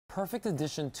perfect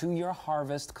addition to your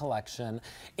harvest collection.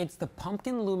 It's the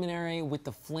pumpkin luminary with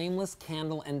the flameless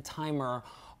candle and timer,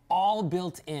 all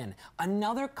built in.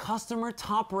 Another customer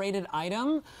top rated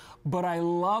item, but I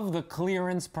love the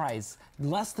clearance price.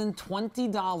 Less than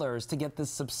 $20 to get this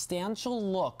substantial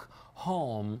look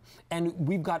home. And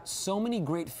we've got so many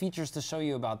great features to show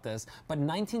you about this, but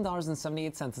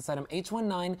 $19.78. It's item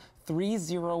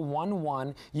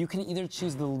H193011. You can either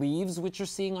choose the leaves, which you're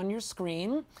seeing on your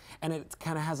screen, and it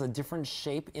kind of has a different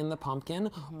shape in the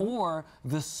pumpkin, or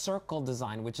the circle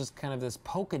design, which is kind of this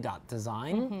polka dot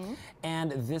design.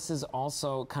 And this is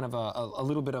also kind of a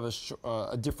little bit of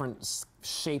a different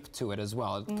shape to it as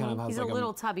well. It kind of has He's like a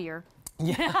little tubbier.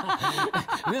 Yeah,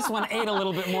 this one ate a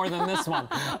little bit more than this one.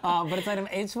 But it's item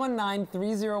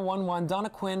H193011. Donna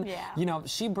Quinn, you know,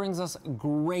 she brings us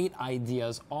great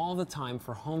ideas all the time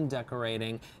for home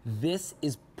decorating. This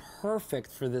is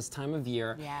perfect for this time of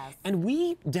year. Yes. And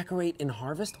we decorate in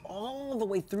harvest all the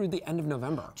way through the end of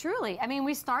November. Truly. I mean,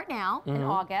 we start now in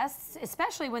August,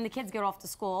 especially when the kids get off to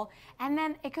school, and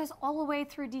then it goes all the way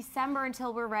through December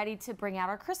until we're ready to bring out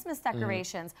our Christmas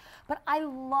decorations. But I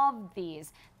love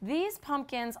these. These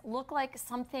pumpkins look like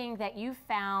something that you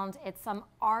found at some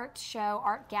art show,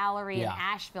 art gallery in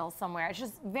Asheville somewhere. It's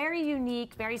just very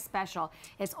unique, very special.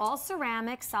 It's all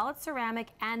ceramic, solid ceramic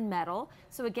and metal.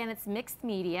 So again, it's mixed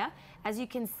media. As you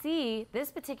can see,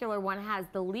 this particular one has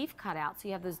the leaf cutout. So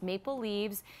you have those maple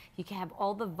leaves. You can have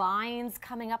all the vines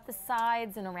coming up the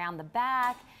sides and around the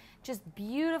back. Just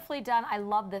beautifully done. I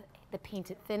love the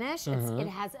painted finish. It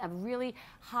has a really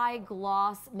high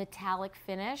gloss metallic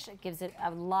finish. It gives it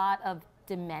a lot of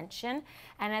dimension.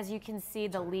 And as you can see,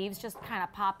 the leaves just kind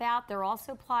of pop out. They're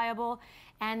also pliable.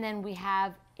 And then we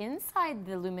have inside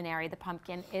the luminary, the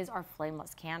pumpkin, is our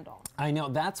flameless candle. I know,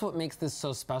 that's what makes this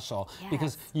so special,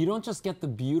 because you don't just get the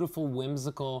beautiful,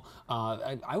 whimsical,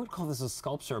 I would call this a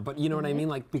sculpture, but you know what I mean?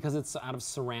 Like, because it's out of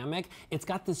ceramic, it's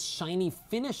got this shiny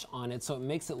finish on it, so it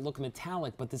makes it look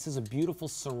metallic, but this is a beautiful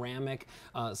ceramic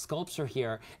sculpture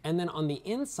here. And then on the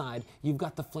inside, you've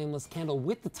got the flameless candle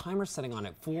with the timer setting on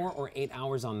it, 4 or 8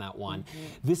 hours on that one.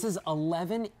 This is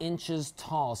 11 inches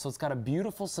tall, so it's got a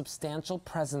beautiful, substantial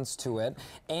presence to it.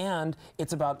 And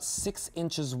it's about 6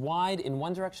 inches wide in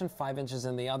one direction, 5 inches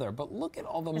in the other. But look at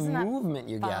all the movement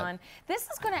you get. This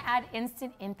is going to add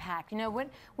instant impact. You know,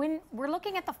 when we're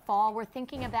looking at the fall, we're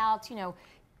thinking about, you know,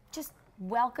 just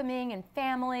welcoming and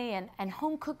family and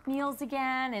home cooked meals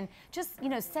again, and just, you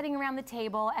know, sitting around the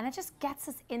table, and it just gets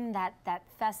us in that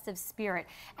festive spirit.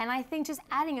 And I think just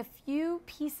adding a few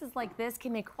pieces like this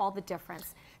can make all the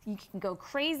difference. You can go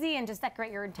crazy and just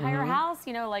decorate your entire house,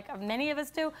 you know, like many of us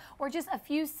do, or just a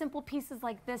few simple pieces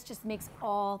like this just makes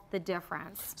all the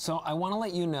difference. So I want to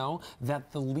let you know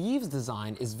that the leaves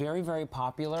design is very, very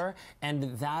popular,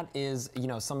 and that is, you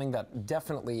know, something that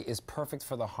definitely is perfect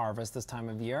for the harvest this time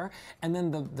of year. And then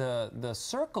the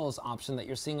circles option that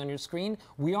you're seeing on your screen,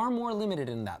 we are more limited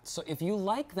in that. So if you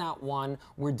like that one,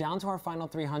 we're down to our final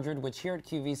 300, which here at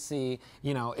QVC,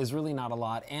 you know, is really not a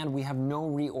lot, and we have no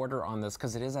reorder on this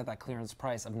because it is at that clearance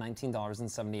price of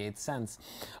 $19.78.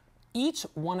 Each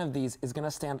one of these is going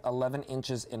to stand 11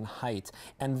 inches in height,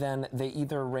 and then they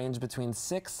either range between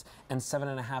 6 and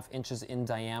 7.5 inches in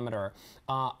diameter.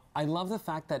 I love the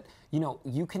fact that, you know,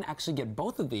 you can actually get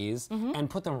both of these and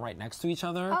put them right next to each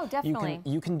other. Oh, definitely.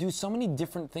 You can do so many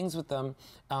different things with them,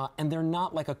 and they're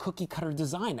not like a cookie cutter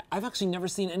design. I've actually never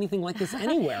seen anything like this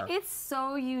anywhere. It's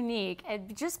so unique,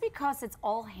 and just because it's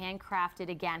all handcrafted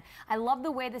again. I love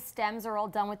the way the stems are all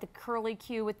done with the curly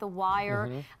Q with the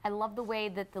wire. I love the way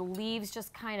that the leaves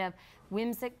just kind of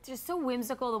just so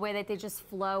whimsical, the way that they just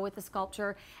flow with the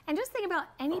sculpture. And just think about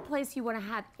any place you want to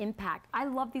have impact. I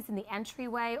love these in the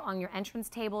entryway, on your entrance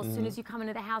table, as soon as you come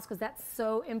into the house, because that's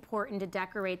so important to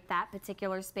decorate that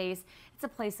particular space. It's a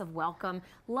place of welcome.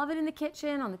 Love it in the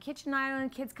kitchen, on the kitchen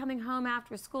island, kids coming home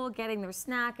after school, getting their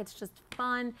snack. It's just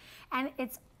fun. And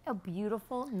it's a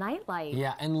beautiful nightlight.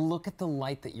 Yeah, and look at the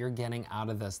light that you're getting out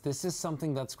of this. This is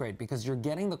something that's great because you're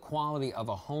getting the quality of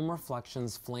a Home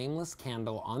Reflections flameless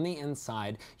candle on the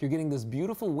inside. You're getting this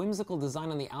beautiful whimsical design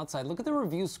on the outside. Look at the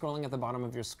reviews scrolling at the bottom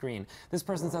of your screen. This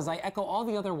person says, I echo all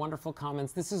the other wonderful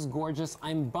comments. This is gorgeous.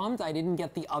 I'm bummed I didn't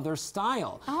get the other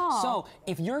style. So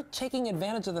if you're taking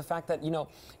advantage of the fact that, you know,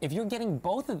 if you're getting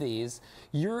both of these,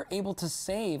 you're able to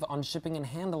save on shipping and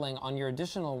handling on your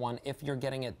additional one if you're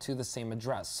getting it to the same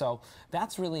address. So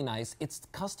that's really nice. It's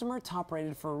customer top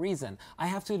rated for a reason. I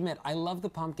have to admit, I love the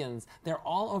pumpkins. They're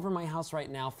all over my house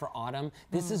right now for autumn.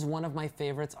 This is one of my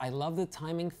favorites. I love the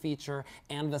timing feature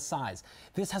and the size.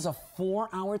 This has a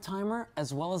 4-hour timer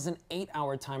as well as an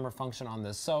 8-hour timer function on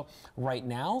this. So right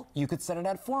now, you could set it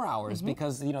at 4 hours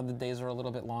because, you know, the days are a little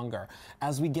bit longer.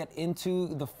 As we get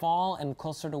into the fall and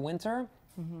closer to winter,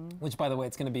 which, by the way,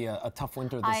 it's going to be a tough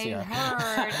winter this year.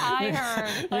 I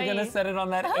heard. You're going to set it on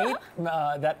that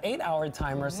 8-hour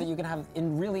timer so you can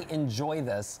really enjoy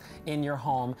this in your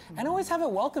home and always have it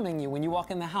welcoming you when you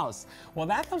walk in the house. Well,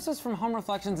 that comes to us from Home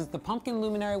Reflections. It's the pumpkin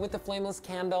luminary with the flameless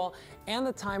candle and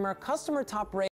the timer, customer top rated.